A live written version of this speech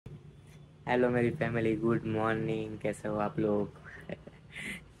Hello मेरी family, good morning. कैसे हो आप लोग?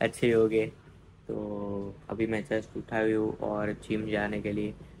 अच्छे होगे। तो अभी मैं जस्ट उठा हुई हूँ और जिम जाने के लिए।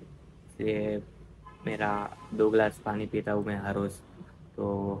 इसलिए मेरा 2 गिलास पानी पीता हूँ मैं हर रोज़।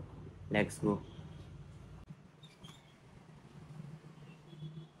 तो लेट्स गो।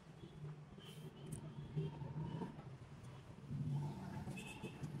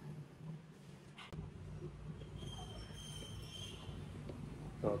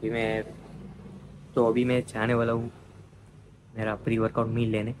 तो अभी मैं जाने वाला हूँ मेरा प्री वर्कआउट मील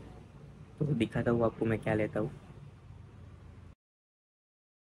लेने। तो दिखाता हूँ आपको मैं क्या लेता हूँ।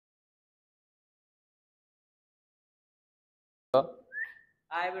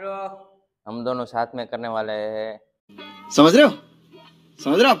 Hi bro. हम दोनों साथ में करने वाले हैं समझ रहे हो?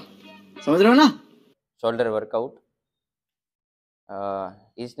 समझ रहे हो आप? समझ रहे हो ना? Shoulder workout.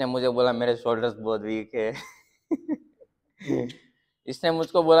 इसने मुझे बोला मेरे शोल्डर्स बहुत वीक है। इसने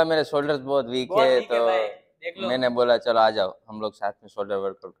मुझको बोला मेरे शोल्डर्स बहुत वीक बहुत है, वीक है भाई, देख तो लो। मैंने बोला चलो आ जाओ हम लोग साथ में शोल्डर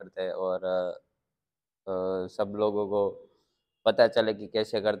वर्कआउट करते हैं और सब लोगों को पता चले कि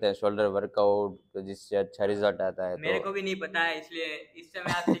कैसे करते हैं शोल्डर वर्कआउट, तो जिससे अच्छा रिजल्ट आता है। मेरे तो को भी नहीं पता है, इसलिए इससे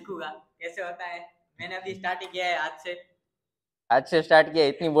मैं आज सीखूंगा कैसे होता है। मैंने अभी स्टार्ट किया है आज से स्टार्ट किया,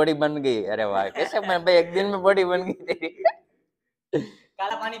 इतनी बॉडी बन गई। अरे वाह, कैसे मैं भाई एक दिन में बॉडी बन गई तेरी।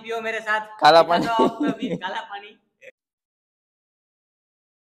 काला पानी पियो मेरे साथ। काला दिखा दो आपको अभी पानी। काला पानी।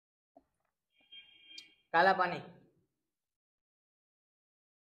 काला पानी।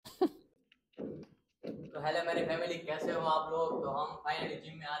 तो हेलो मेरी फैमिली, कैसे हो आप लोग? तो हम फाइनली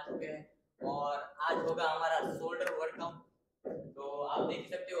जिम में आ चुके हैं और आज होगा हमारा शोल्डर वर्कआउट। तो आप देख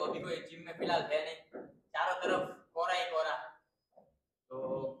सकते हो अभी कोई जिम में फिलहाल है नहीं, चारों तरफ कोहरा ही कोहरा। तो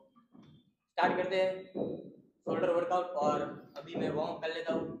स्टार्ट करते हैं शोल्डर वर्कआउट और अभी मैं वार्म कर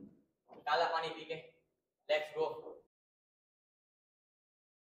लेता हूँ काला पानी पी के। Let's go.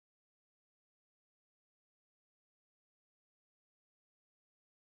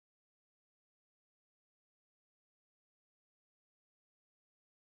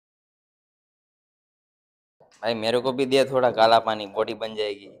 भाई मेरे को भी दिया थोड़ा काला पानी, बॉडी बन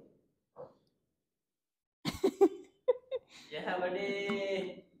जाएगी। यह बड़े।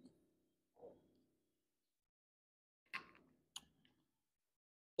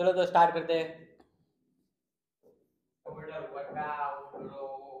 चलो तो स्टार्ट करते हैं।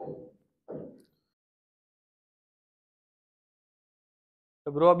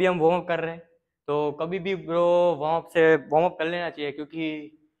 तो ब्रो अभी हम वार्म अप कर रहे हैं। तो कभी भी ब्रो वार्म अप कर लेना चाहिए,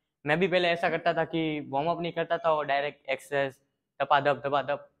 क्योंकि मैं भी पहले ऐसा करता था कि वार्म अप नहीं करता था और डायरेक्ट एक्सरसाइज दबा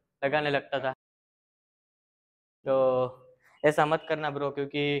दब लगाने लगता था। तो ऐसा मत करना ब्रो,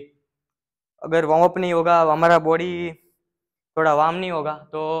 क्योंकि अगर वार्म अप नहीं होगा, हमारा बॉडी थोड़ा वार्म नहीं होगा,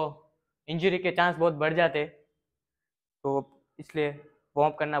 तो इंजरी के चांस बहुत बढ़ जाते। तो इसलिए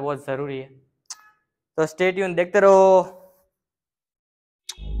वार्म अप करना बहुत ज़रूरी है। तो स्टे ट्यून, देखते रहो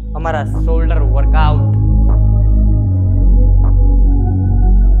हमारा shoulder workout.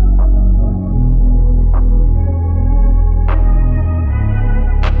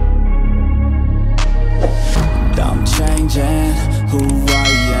 I'm changing who I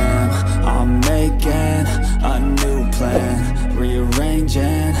am. I'm making a new plan,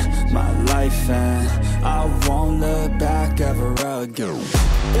 rearranging my life, and I won't look back ever again.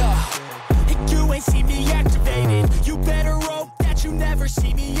 You ain't see me activated. You better hope that you never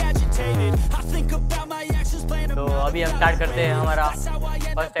see me agitated. I think about my actions, plan. तो अभी हम start करते हैं हमारा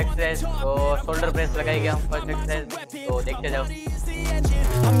first exercise. तो shoulder press लगाएंगे हम first exercise, तो देखते जाओ।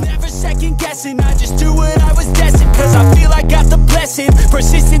 I'm never second guessing, I just do what I was destined. Cause I feel I got the blessing,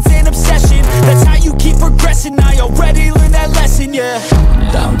 persistence and obsession. That's how you keep progressing, I already learned that lesson, yeah.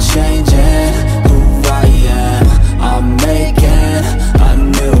 I'm changing who I am. I'm making a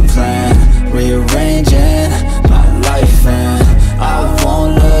new plan, rearranging my life, and I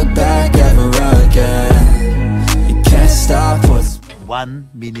won't look back ever again. You can't stop what's 1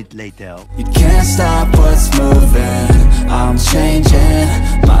 minute later. You can't stop what's moving. I'm changing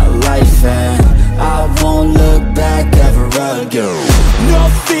my life, and I won't look back ever again. No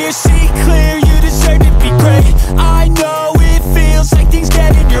fear, see clear, you deserve to be great. I know it feels like things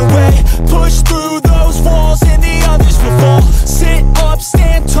get in your way. Push through those walls and the others will fall. Sit up,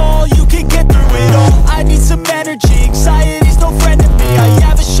 stand tall, you can get through it all. I need some energy, anxiety's no friend to me. I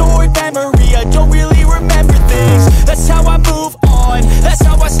have a short memory, I don't really remember things. That's how I move on, that's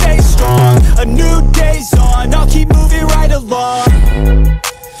how I stay strong. A new day's on, I'll keep moving right along.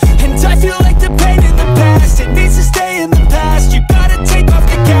 And I feel like the pain in the past, it needs to stay in the past. You gotta take off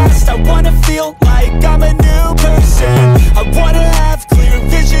the cast, I wanna feel like I'm a new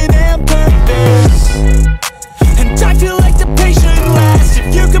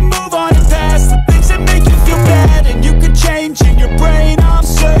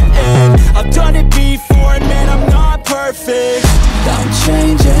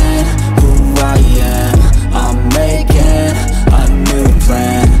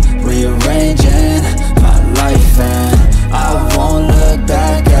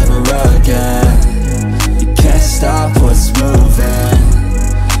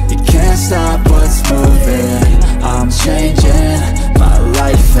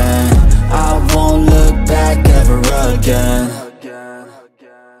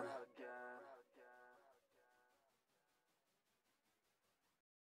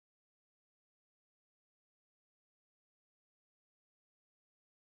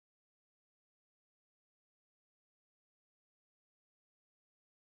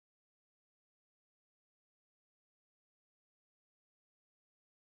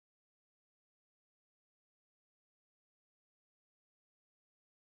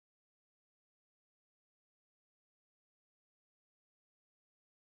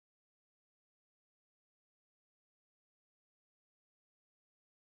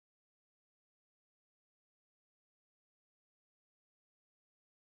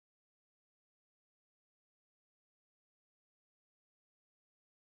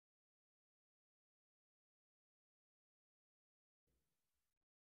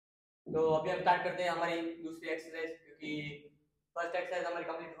तो अभी हम start करते हैं हमारी दूसरी exercise, क्योंकि first exercise हमारी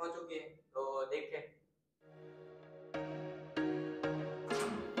complete हो चुकी है, तो देखते हैं।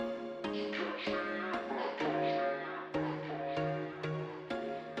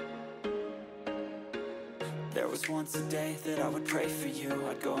 There was once a day that I would pray for you.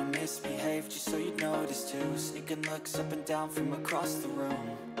 I'd go and misbehave just so you'd notice too. Sneaking looks up and down from across the room.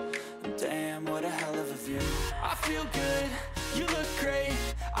 And damn, what a hell of a view. I feel good, you look great,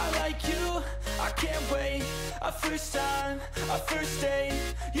 I like you, I can't wait. A first time, a first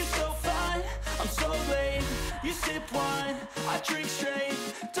date. You're so fine, I'm so late. You sip wine, I drink straight.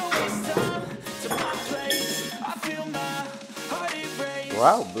 Don't waste time to my place. I feel my heart erase.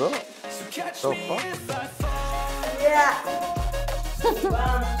 Wow, bro. So catch So me fun. if I fall.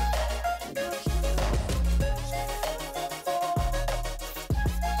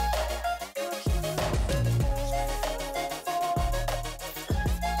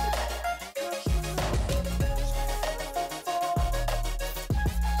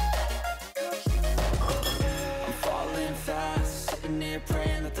 I'm falling fast, sitting here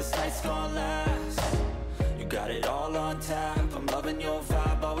praying that this night's gonna last. You got it all on tap, I'm loving your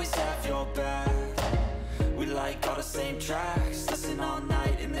vibe, always have your back. We like all the same tracks, listen all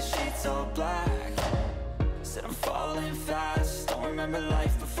night in the sheets all black. Said I'm falling fast, don't remember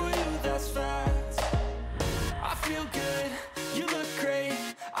life before you, that's fact. I feel good, you look great,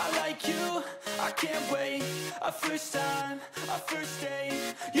 I like you, I can't wait. A first time, a first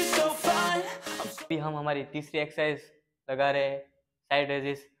date. You're so fine, I'm so अभी हम हमारी तीसरी exercise लगा रहे हैं, side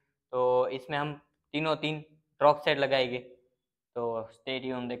रेजिस। तो इसमें हम तीनों तीन ड्रॉप साइड लगाएंगे, तो स्टे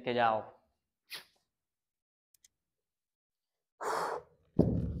ट्यून, देखते जाओ।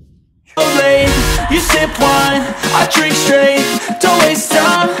 late. You sip wine, I drink straight. Don't waste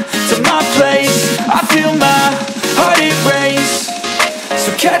time to my place. I feel my heart erase.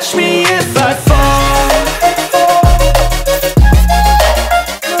 So catch me if I fall.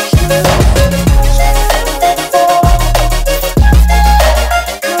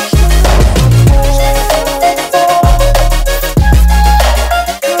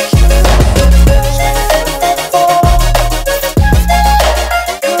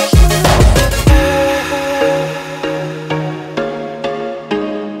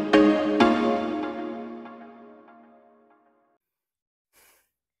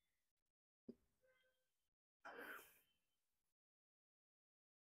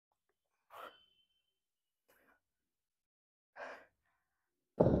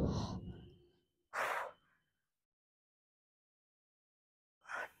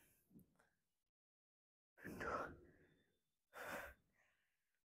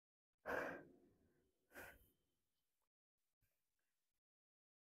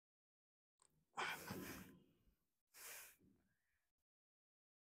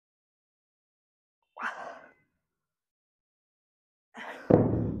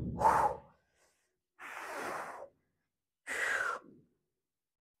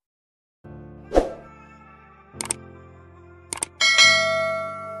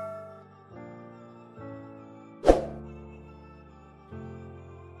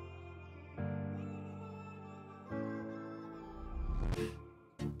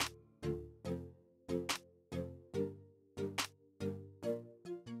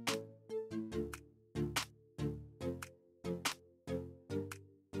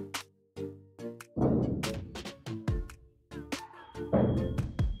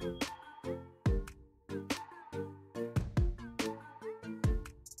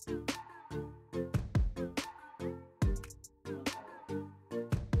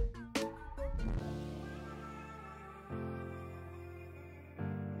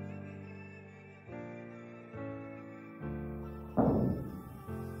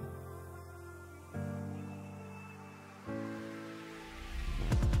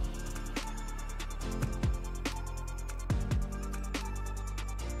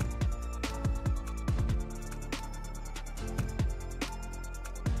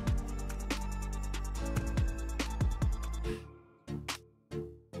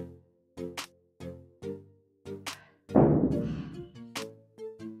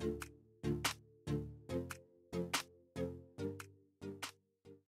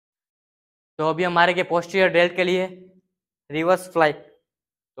 तो अभी हम मारेंगे पोस्टीरियर डेल्ट के लिए रिवर्स फ्लाई,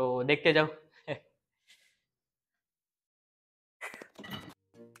 तो देखते जाओ।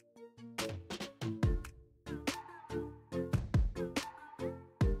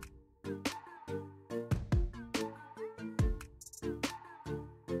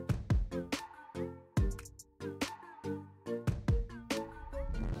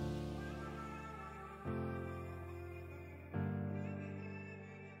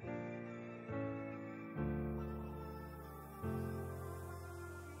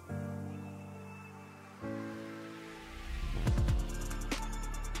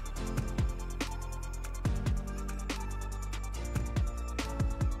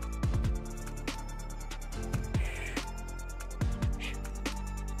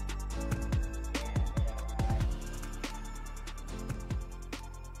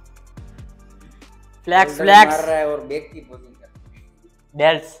 फ्लैक्स शोल्डर मार फ्लैक्स रहा है और बैक की पोजिंग कर रहा है।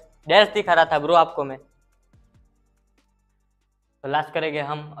 डेल्स डेल्स दिखा रहा था ब्रो आपको मैं। तो लास्ट करेंगे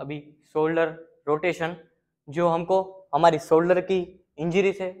हम अभी शोल्डर रोटेशन, जो हमको हमारी शोल्डर की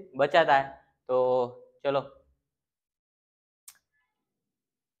इंजरी से बचाता है। तो चलो।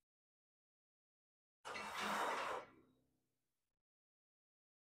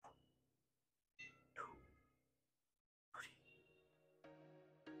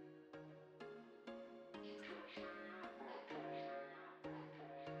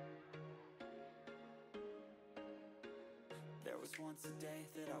 There was once a day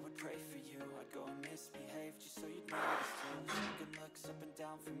that I would pray for you. I'd go and misbehave just so you'd notice too. Taking looks up and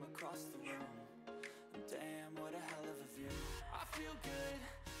down from across the room. And damn, what a hell of a view. I feel good,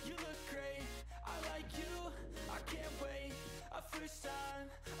 you look great. I like you, I can't wait. A first time,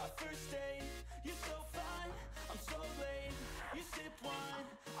 a first date. You're so fine, I'm so late. You sip wine,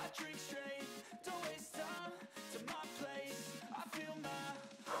 I drink straight. Don't waste time to my place. I feel my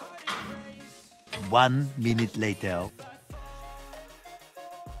heart erase. 1 minute later.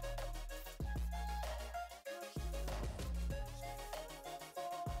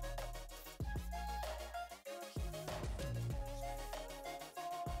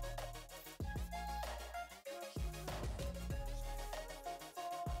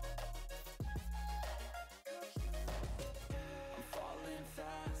 I'm falling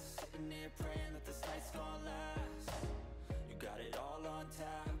fast, sitting here praying that this night's gonna last. You got it all on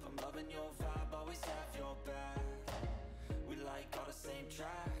tap, I'm loving your vibe, always have your back. We like all the same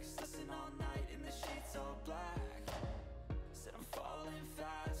tracks, listen all night in the sheets all black. Said I'm falling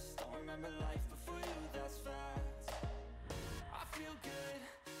fast, don't remember life before you, that's facts. I feel good,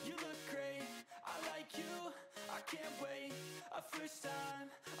 you look great, I like you, I can't wait. A first time,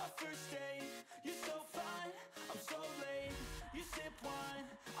 a first date. You're so fine, I'm so late. You sip wine,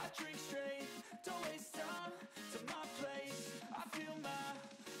 I drink straight. Don't waste time to my place. I feel my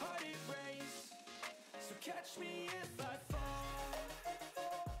heart erase. So catch me if I fall.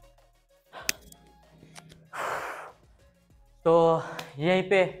 तो यहीं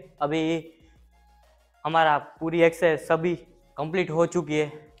पे अभी हमारा पूरी exercise सभी complete हो चुकी है।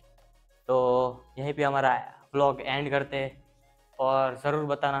 तो यहीं पे हमारा व्लॉग एंड करते हैं। और ज़रूर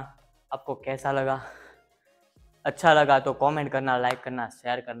बताना आपको कैसा लगा। अच्छा लगा तो कमेंट करना, लाइक करना,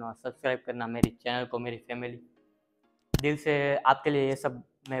 शेयर करना, सब्सक्राइब करना मेरी चैनल को, मेरी फैमिली। दिल से आपके लिए ये सब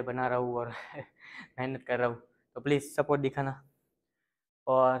मैं बना रहा हूँ और मेहनत कर रहा हूँ। तो प्लीज़ सपोर्ट दिखाना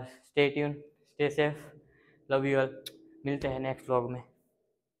और stay tune, stay safe, love you all. मिलते हैं नेक्स्ट व्लॉग में।